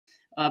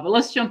But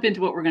let's jump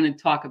into what we're going to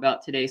talk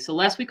about today. So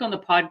last week on the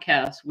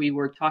podcast, we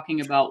were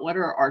talking about what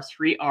are our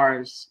 3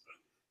 R's,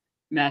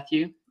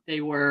 Matthew.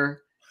 They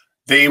were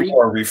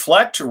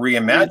reflect,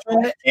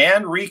 reimagine,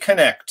 and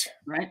reconnect.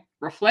 Right.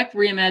 Reflect,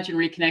 reimagine,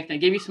 reconnect. I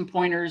gave you some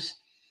pointers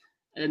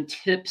and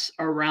tips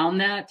around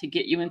that to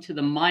get you into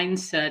the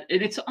mindset.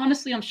 And it's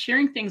honestly, I'm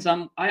sharing things.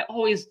 I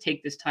always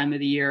take this time of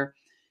the year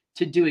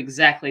to do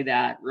exactly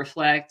that.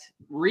 Reflect,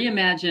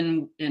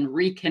 reimagine, and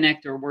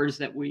reconnect are words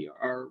that we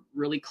are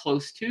really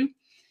close to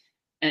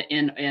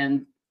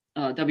and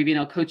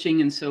WBNL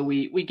coaching. And so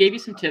we gave you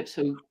some tips.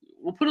 So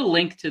we'll put a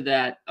link to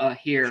that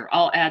here.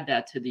 I'll add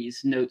that to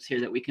these notes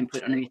here that we can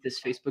put underneath this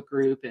Facebook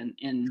group and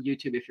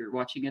YouTube if you're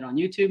watching it on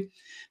YouTube.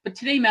 But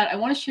today, Matt, I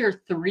want to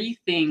share 3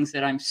 things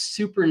that I'm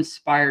super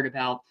inspired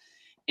about.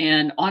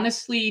 And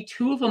honestly,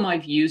 2 of them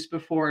I've used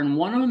before, and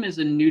one of them is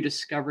a new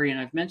discovery, and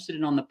I've mentioned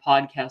it on the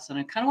podcast, and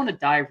I kind of want to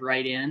dive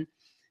right in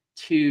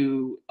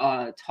to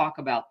talk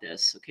about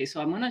this. Okay,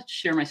 so I'm going to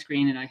share my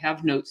screen, and I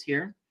have notes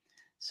here.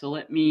 So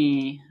let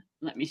me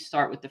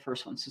start with the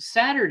first one. So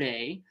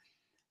Saturday,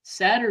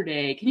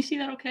 can you see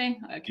that okay?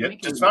 I can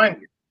make it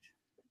fine.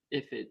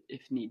 If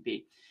need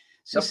be.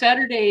 So yep.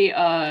 Saturday,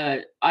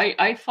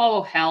 I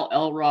follow Hal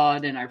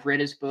Elrod, and I've read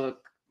his book,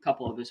 a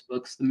couple of his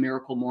books, The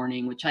Miracle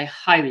Morning, which I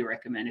highly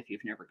recommend if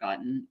you've never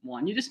gotten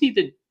one. You just need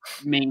the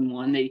main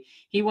one.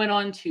 He went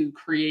on to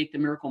create The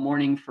Miracle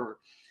Morning for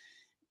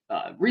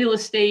real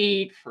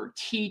estate, for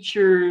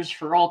teachers,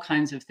 for all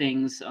kinds of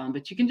things.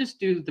 But you can just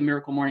do The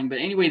Miracle Morning. But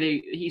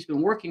anyway, he's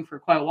been working for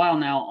quite a while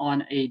now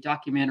on a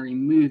documentary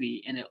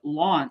movie, and it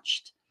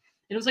launched.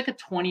 It was like a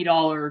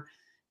 $20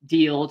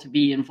 deal to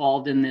be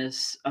involved in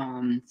this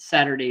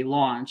Saturday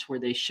launch where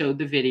they showed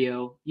the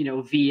video,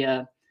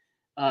 via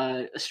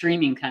a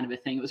streaming kind of a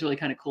thing. It was really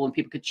kind of cool, and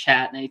people could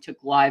chat, and they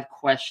took live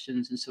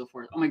questions and so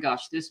forth. Oh my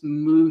gosh, this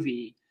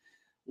movie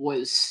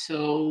was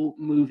so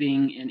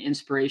moving and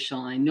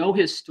inspirational. I know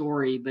his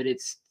story, but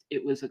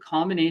it was a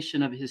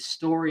combination of his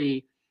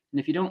story. And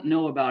if you don't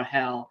know about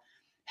Hal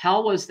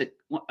was a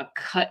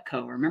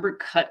Cutco. Remember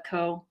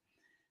Cutco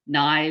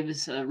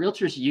knives?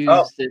 Realtors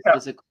use this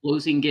as a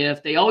closing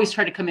gift. They always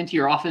try to come into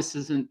your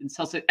offices and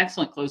sell an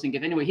excellent closing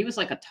gift. Anyway, he was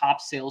like a top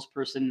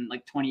salesperson,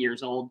 like 20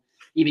 years old,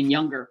 even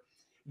younger.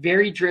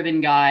 Very driven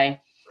guy.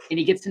 And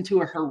he gets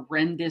into a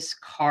horrendous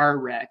car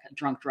wreck. A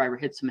drunk driver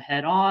hits him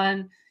head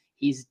on.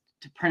 He's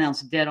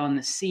pronounced dead on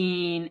the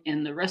scene.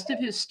 And the rest of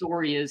his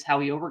story is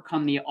how he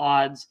overcome the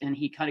odds. And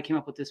he kind of came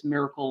up with this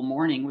miracle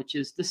morning, which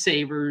is the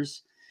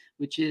Savers,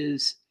 which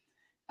is,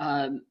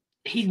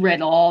 he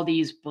read all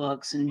these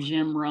books, and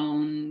Jim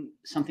Rohn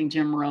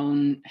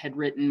had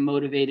written,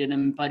 motivated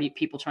him,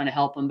 people trying to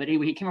help him. But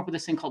anyway, he came up with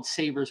this thing called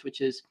Savers,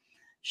 which is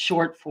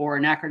short for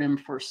an acronym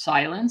for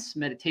silence,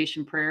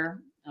 meditation,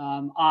 prayer.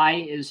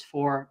 I is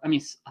for,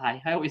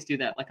 I always do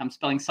that like I'm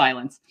spelling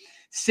silence.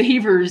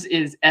 Savers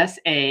is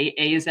S-A,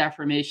 A is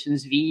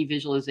affirmations, V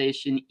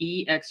visualization,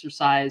 E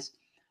exercise,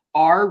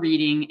 R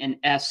reading, and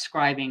S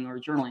scribing or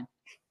journaling.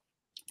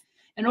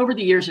 And over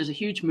the years, there's a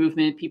huge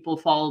movement. People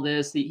follow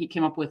this. He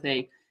came up with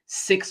a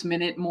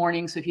 6-minute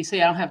morning. So if you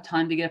say, I don't have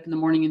time to get up in the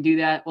morning and do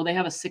that, well, they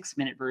have a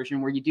 6-minute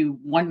version where you do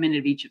 1 minute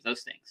of each of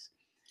those things.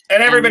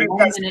 And everybody's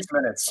got 6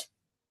 minutes.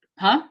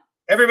 Huh?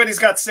 Everybody's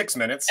got 6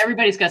 minutes.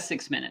 Everybody's got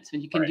 6 minutes,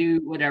 and you can do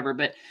whatever.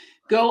 But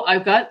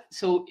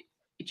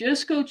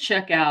just go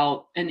check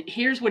out. And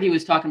here's what he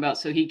was talking about.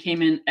 So he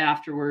came in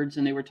afterwards,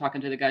 and they were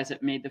talking to the guys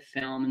that made the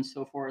film and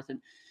so forth.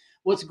 And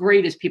what's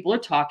great is people are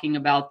talking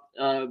about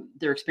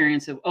their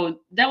experience of,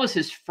 that was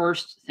his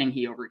first thing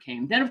he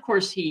overcame. Then, of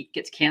course, he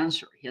gets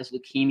cancer. He has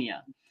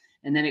leukemia.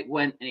 And then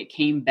it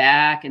came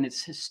back, and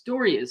his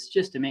story is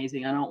just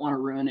amazing. I don't want to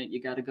ruin it.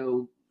 You got to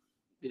go,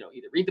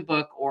 either read the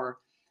book, or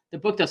the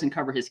book doesn't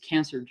cover his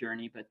cancer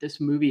journey, but this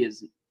movie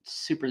is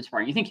super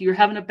inspiring. You think you're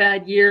having a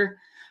bad year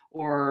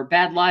or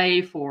bad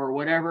life or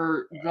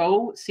whatever,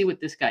 go see what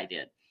this guy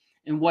did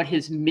and what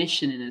his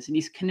mission is. And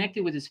he's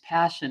connected with his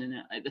passion.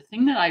 And the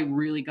thing that I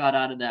really got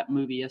out of that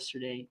movie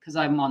yesterday, because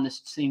I'm on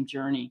this same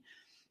journey,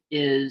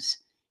 is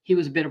he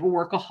was a bit of a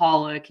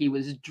workaholic. He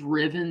was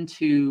driven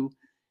to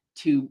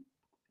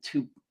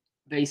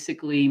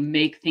basically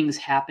make things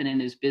happen in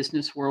his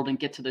business world and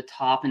get to the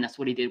top. And that's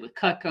what he did with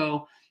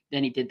Cutco.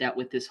 Then he did that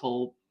with this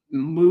whole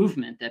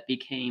movement that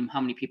became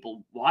how many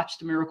people watched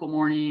The Miracle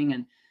Morning,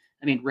 and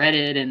read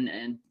it,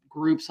 and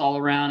groups all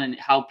around, and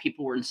how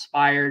people were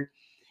inspired.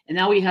 And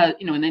now he has,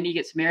 and then he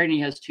gets married, and he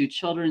has 2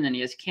 children, and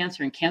he has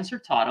cancer, and cancer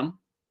taught him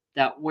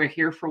that we're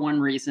here for one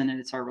reason, and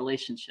it's our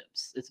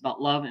relationships. It's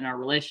about love and our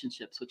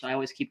relationships, which I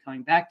always keep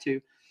coming back to.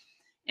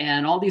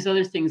 And all these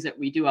other things that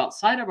we do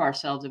outside of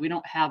ourselves, if we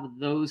don't have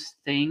those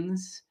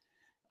things,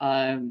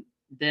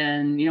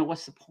 then,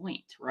 what's the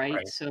point,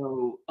 right?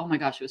 So, oh my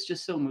gosh, it was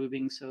just so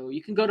moving. So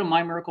you can go to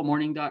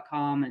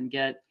mymiraclemorning.com and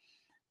get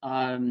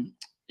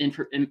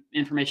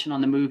information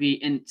on the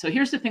movie. And so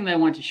here's the thing that I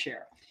wanted to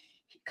share.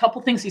 A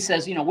couple things he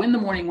says, win the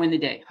morning, win the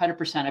day,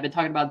 100%. I've been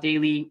talking about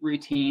daily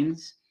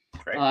routines.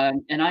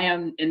 And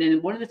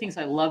then one of the things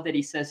I love that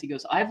he says, he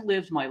goes, I've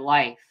lived my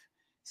life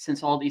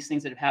since all these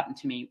things that have happened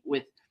to me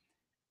with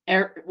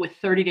with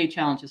 30-day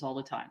challenges all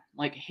the time.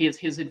 Like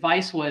his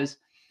advice was,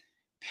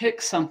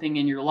 pick something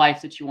in your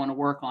life that you want to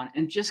work on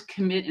and just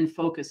commit and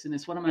focus. And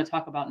it's what I'm going to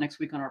talk about next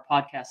week on our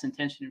podcast,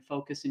 intention and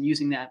focus, and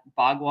using that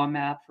Bagua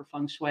map for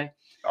feng shui.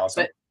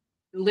 Awesome. But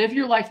live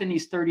your life in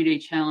these 30-day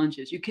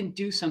challenges. You can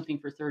do something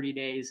for 30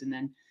 days. And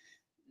then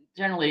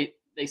generally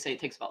they say it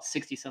takes about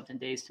 60 something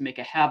days to make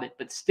a habit,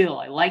 but still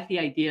I like the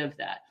idea of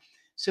that.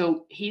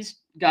 So he's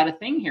got a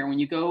thing here. When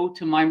you go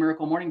to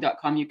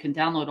mymiraclemorning.com, you can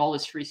download all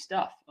this free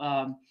stuff.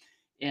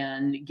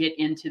 And get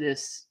into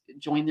this,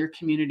 join their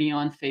community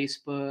on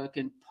Facebook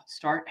and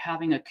start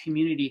having a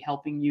community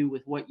helping you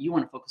with what you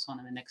want to focus on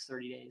in the next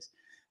 30 days.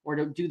 Or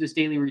to do this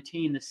daily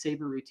routine. The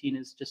Saber routine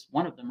is just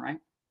one of them, right?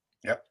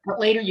 Yep. But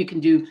later you can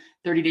do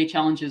 30-day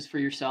challenges for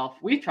yourself.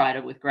 We've tried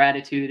it with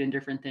gratitude and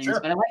different things,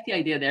 but I like the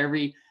idea that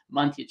every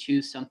month you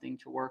choose something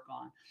to work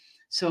on.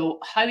 So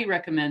highly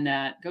recommend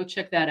that. Go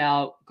check that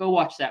out. Go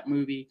watch that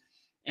movie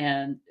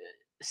and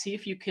see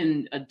if you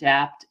can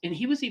adapt. And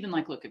he was even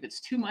like, look, if it's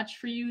too much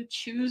for you,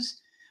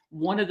 choose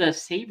one of the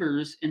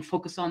savers and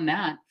focus on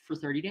that for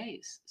 30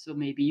 days. So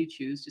maybe you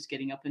choose just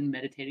getting up and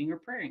meditating or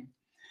praying,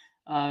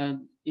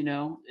 and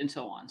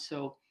so on.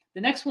 So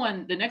the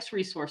next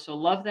resource, so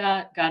love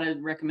that. Got to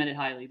recommend it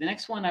highly. The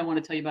next one I want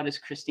to tell you about is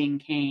Christine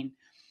Kane.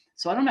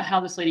 So I don't know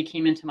how this lady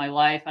came into my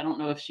life. I don't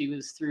know if she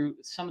was through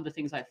some of the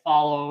things I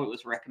follow. It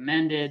was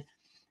recommended.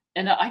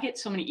 And I get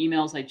so many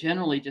emails. I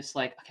generally just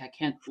like, okay, I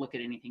can't look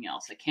at anything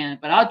else. I can't,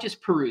 but I'll just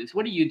peruse.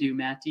 What do you do,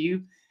 Matt?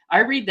 I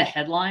read the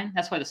headline.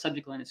 That's why the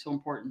subject line is so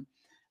important.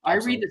 I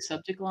read the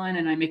subject line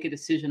and I make a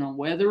decision on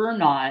whether or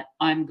not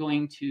I'm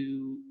going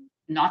to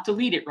not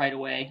delete it right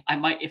away.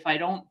 If I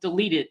don't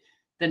delete it,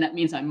 then that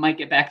means I might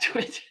get back to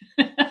it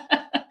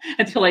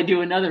until I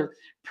do another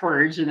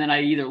purge, and then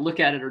I either look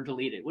at it or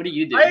delete it. What do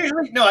you do? I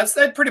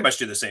pretty much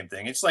do the same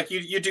thing. It's like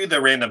you do the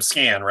random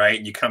scan, right?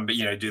 And you come,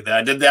 do that.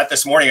 I did that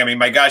this morning. I mean,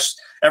 my gosh,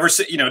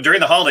 during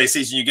the holiday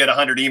season, you get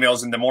 100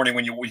 emails in the morning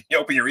when you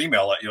open your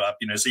email up,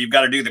 so you've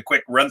got to do the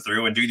quick run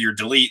through and do your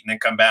delete and then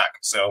come back.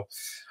 So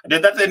I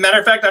did that. As a matter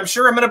of fact, I'm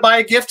sure I'm going to buy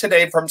a gift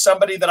today from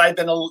somebody that I've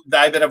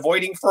been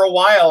avoiding for a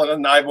while,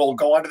 and I will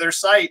go onto their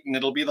site and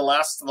it'll be the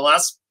last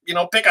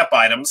pickup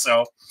item.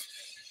 So.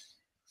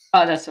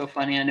 Oh, that's so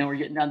funny. I know we're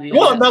getting down to the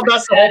well, no,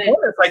 that's the whole point.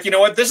 It's like, you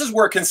know what? This is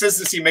where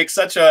consistency makes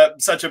such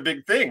a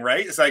big thing,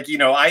 right? It's like,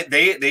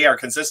 they are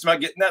consistent about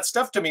getting that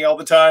stuff to me all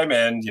the time,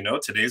 and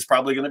today's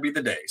probably going to be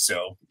the day.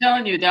 So I'm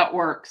telling you, that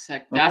works.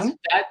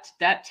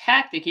 That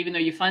tactic, even though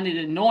you find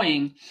it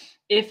annoying,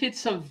 if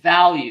it's of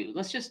value,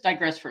 let's just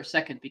digress for a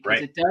second,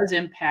 because it does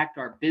impact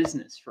our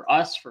business. For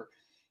us, for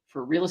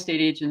real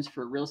estate agents,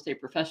 for real estate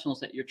professionals,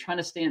 that you're trying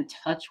to stay in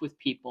touch with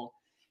people,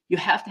 you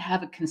have to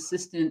have a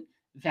consistent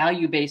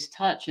value-based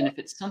touch. And if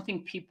it's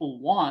something people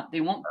want, they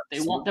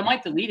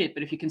might delete it,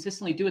 but if you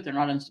consistently do it, they're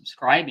not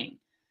unsubscribing,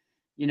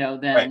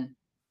 then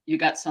you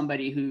got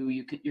somebody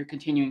who you're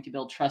continuing to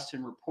build trust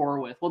and rapport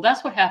with. Well,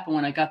 that's what happened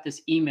when I got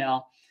this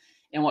email.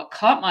 And what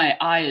caught my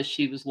eye is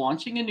she was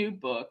launching a new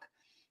book,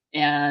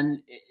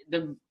 and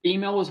the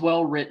email was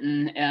well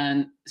written,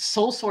 and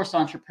Soul Source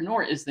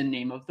Entrepreneur is the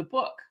name of the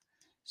book.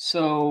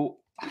 So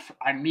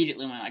I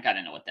immediately went, I got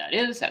to know what that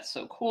is. That's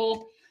so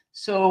cool.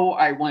 So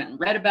I went and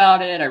read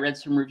about it. I read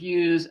some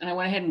reviews, and I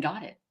went ahead and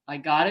got it. I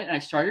got it, and I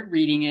started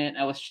reading it.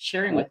 I was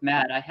sharing with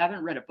Matt. I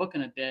haven't read a book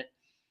in a bit.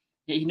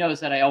 He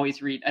knows that I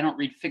always read. I don't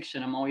read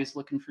fiction. I'm always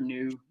looking for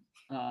new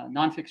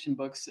nonfiction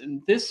books.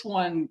 And this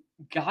one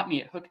got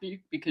me. It hooked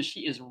me because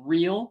she is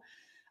real.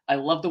 I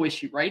love the way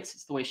she writes.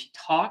 It's the way she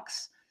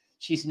talks.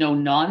 She's no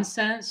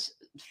nonsense,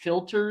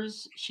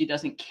 filters. She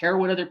doesn't care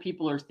what other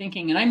people are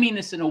thinking. And I mean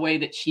this in a way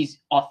that she's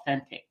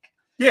authentic.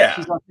 Yeah.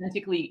 She's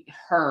authentically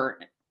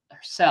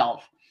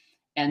herself,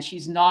 and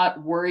she's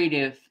not worried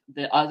if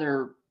the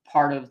other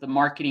part of the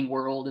marketing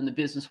world and the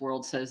business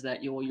world says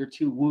that you're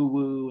too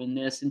woo-woo and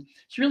this, and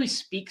she really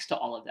speaks to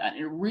all of that,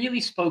 and it really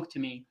spoke to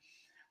me.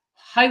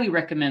 Highly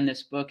recommend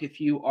this book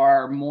if you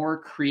are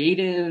more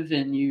creative,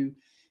 and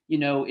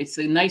it's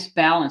a nice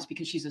balance,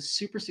 because she's a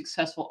super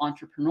successful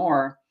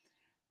entrepreneur.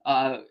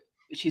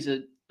 She's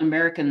an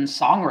American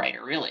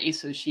songwriter, really.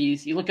 So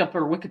you look up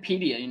her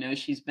Wikipedia,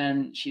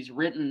 she's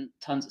written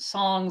tons of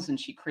songs, and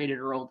she created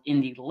her old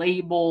indie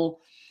label,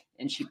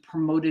 and she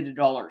promoted it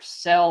all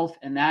herself,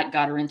 and that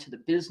got her into the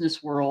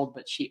business world.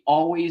 But she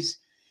always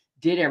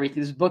did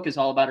everything. This book is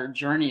all about her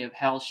journey of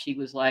how she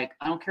was like,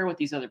 I don't care what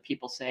these other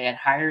people say, and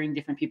hiring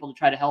different people to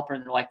try to help her,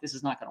 and they're like, this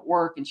is not going to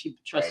work, and she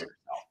trusted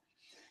herself.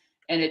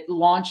 And it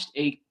launched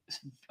a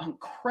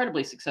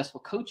incredibly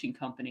successful coaching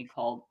company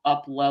called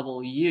Up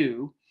Level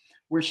You,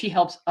 where she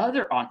helps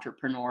other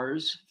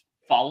entrepreneurs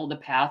follow the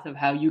path of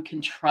how you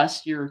can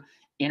trust your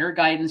inner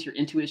guidance, your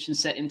intuition,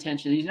 set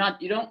intention. It's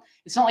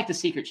not like The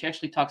Secret. She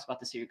actually talks about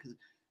The Secret, because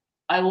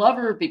I love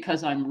her,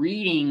 because I'm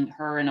reading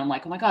her and I'm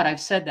like, oh my God, I've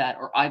said that,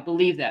 or I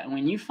believe that. And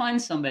when you find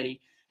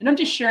somebody, and I'm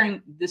just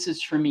sharing, this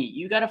is for me,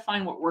 you got to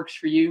find what works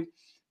for you.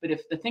 But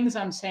if the things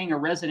I'm saying are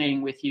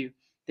resonating with you,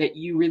 that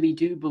you really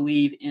do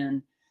believe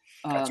in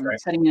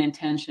setting an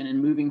intention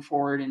and moving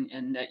forward,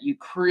 and that you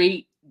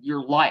create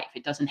your life.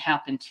 It doesn't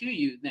happen to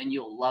you, then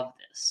you'll love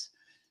this.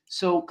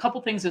 So a couple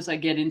things as I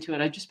get into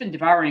it, I've just been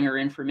devouring her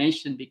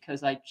information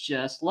because I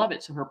just love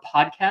it. So her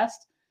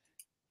podcast,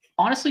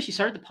 honestly, she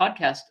started the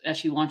podcast as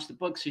she launched the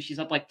book. So she's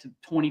up like to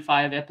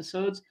 25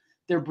 episodes.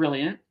 They're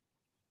brilliant.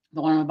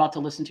 The one I'm about to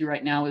listen to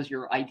right now is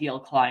Your Ideal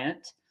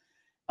Client.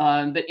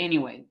 But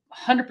anyway,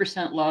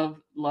 100%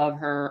 love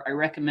her. I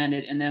recommend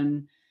it. And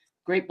then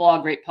great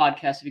blog, great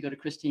podcast if you go to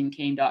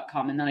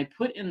christinekane.com. And then I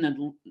put in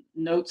the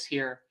notes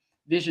here,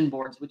 vision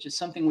boards, which is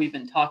something we've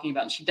been talking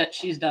about. And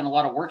she's done a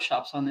lot of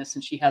workshops on this,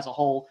 and she has a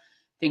whole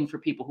thing for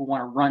people who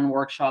want to run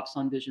workshops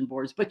on vision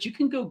boards. But you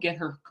can go get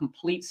her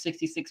complete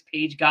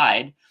 66-page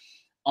guide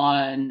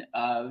on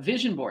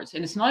vision boards.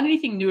 And it's not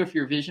anything new if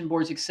you're vision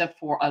boards, except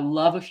for I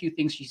love a few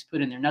things she's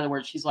put in there. In other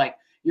words, she's like,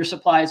 your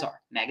supplies are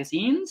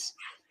magazines,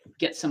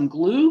 get some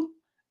glue,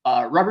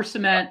 rubber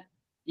cement,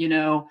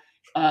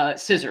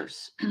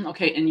 scissors.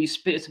 Okay. And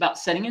it's about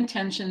setting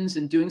intentions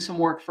and doing some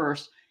work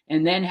first,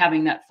 and then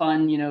having that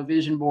fun,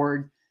 vision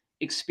board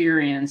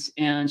experience.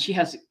 And she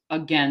has,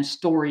 again,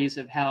 stories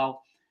of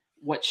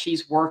what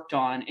she's worked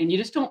on. And you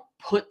just don't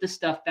put the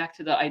stuff back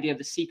to the idea of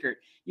the secret.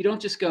 You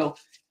don't just go,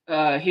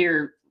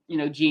 here,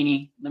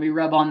 genie, let me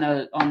rub on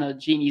the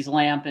genie's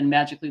lamp and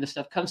magically the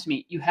stuff comes to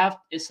me. You have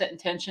to set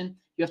intention.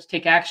 You have to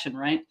take action,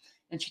 right?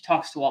 And she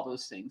talks to all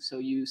those things. So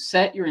you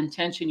set your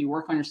intention, you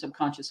work on your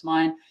subconscious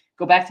mind,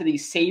 go back to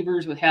these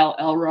savers with Hal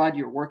Elrod.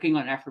 You're working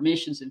on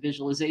affirmations and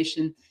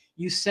visualization.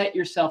 You set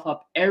yourself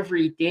up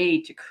every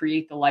day to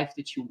create the life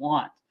that you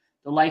want,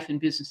 the life and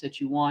business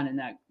that you want. And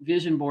that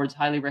vision boards,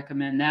 highly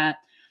recommend that.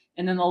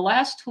 And then the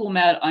last tool,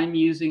 Matt, I'm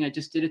using, I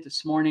just did it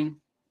this morning.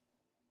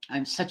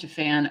 I'm such a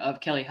fan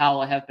of Kelly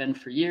Howell. I have been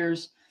for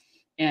years.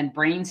 And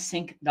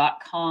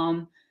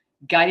brainsync.com,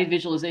 guided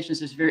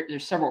visualizations.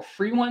 There's several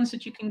free ones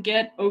that you can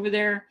get over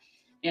there.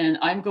 And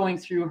I'm going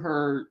through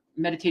her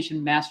meditation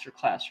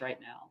masterclass right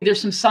now.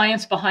 There's some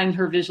science behind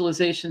her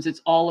visualizations.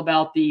 It's all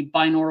about the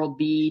binaural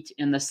beat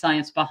and the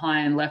science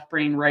behind left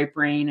brain, right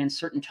brain, and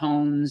certain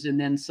tones, and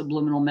then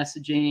subliminal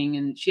messaging.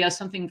 And she has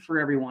something for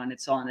everyone.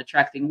 It's on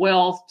attracting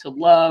wealth, to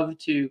love,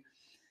 to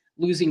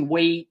losing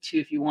weight, to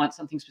if you want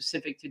something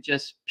specific, to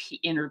just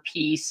inner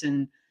peace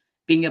and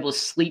being able to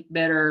sleep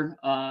better.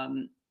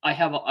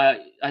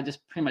 I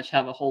just pretty much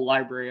have a whole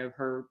library of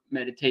her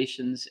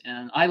meditations,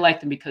 and I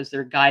like them because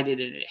they're guided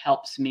and it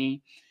helps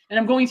me. And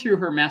I'm going through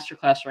her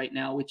masterclass right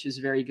now, which is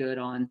very good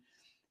on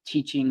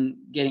teaching,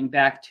 getting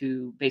back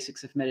to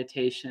basics of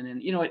meditation. And,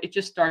 it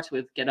just starts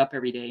with get up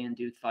every day and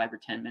do 5 or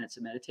 10 minutes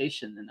of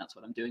meditation. And that's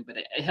what I'm doing. But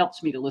it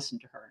helps me to listen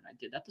to her. And I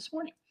did that this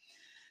morning.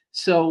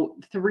 So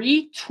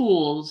 3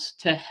 tools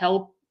to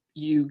help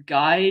you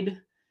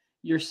guide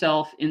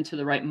yourself into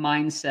the right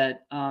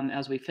mindset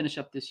as we finish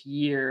up this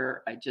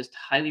year. I just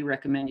highly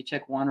recommend you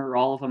check one or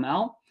all of them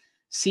out,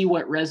 see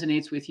what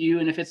resonates with you.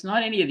 And if it's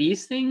not any of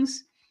these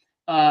things,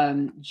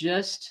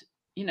 just,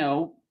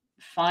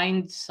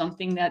 find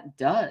something that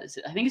does.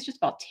 I think it's just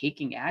about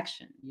taking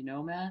action,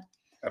 Matt?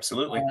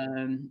 Absolutely.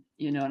 And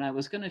I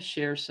was going to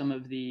share some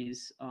of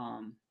these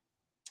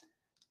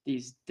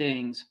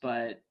things,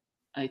 but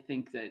I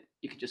think that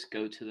you could just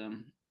go to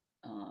them.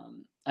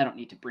 I don't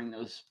need to bring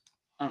those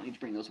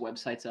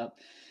websites up.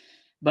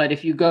 But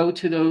if you go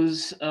to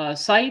those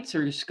sites,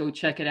 or just go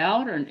check it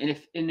out, and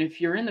if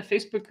you're in the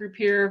Facebook group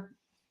here,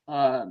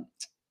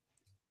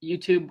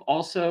 YouTube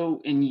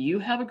also, and you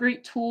have a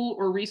great tool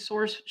or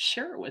resource,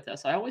 share it with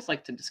us. I always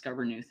like to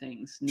discover new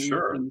things, things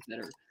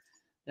that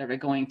are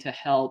going to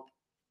help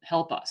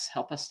us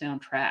stay on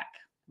track,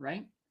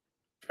 right?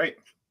 Right.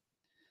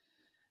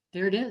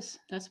 There it is.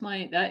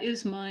 That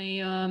is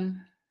my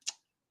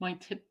my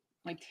tip.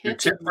 Your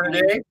tip for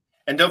today.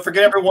 And don't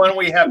forget, everyone,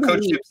 we have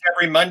coach tips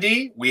every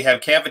Monday. We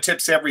have Canva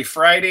tips every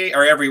Friday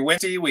or every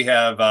Wednesday. We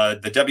have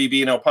the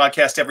WBNO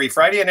podcast every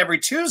Friday and every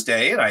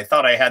Tuesday. And I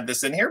thought I had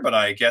this in here, but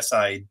I guess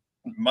I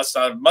must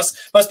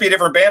be a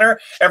different banner.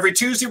 Every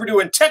Tuesday, we're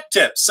doing tech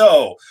tips.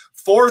 So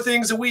 4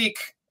 things a week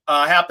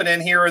happening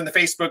here in the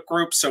Facebook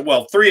group. So,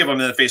 3 of them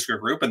in the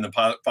Facebook group and the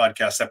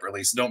podcast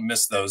separately. So don't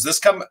miss those.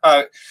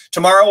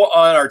 Tomorrow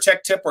on our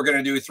tech tip, we're going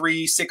to do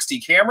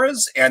 360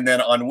 cameras. And then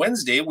on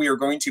Wednesday, we are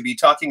going to be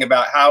talking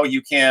about how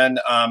you can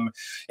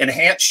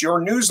enhance your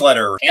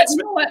newsletter. You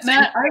know what,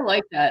 Matt? I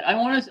like that. I'm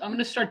going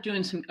to start doing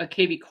a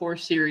KV Core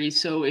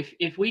series. So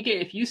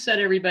if you set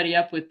everybody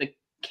up with the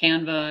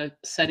Canva,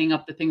 setting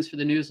up the things for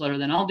the newsletter,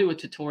 then I'll do a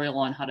tutorial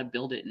on how to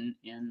build it and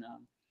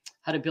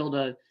how to build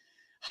a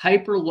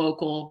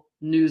hyper-local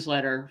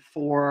newsletter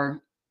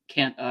for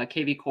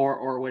KV Core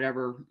or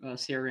whatever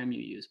CRM you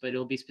use, but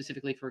it'll be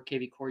specifically for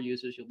KV Core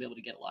users. You'll be able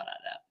to get a lot out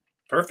of that.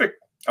 Perfect.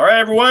 All right,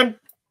 everyone.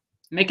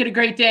 Make it a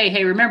great day.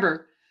 Hey,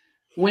 remember,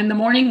 win the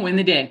morning, win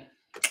the day.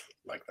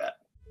 Like that.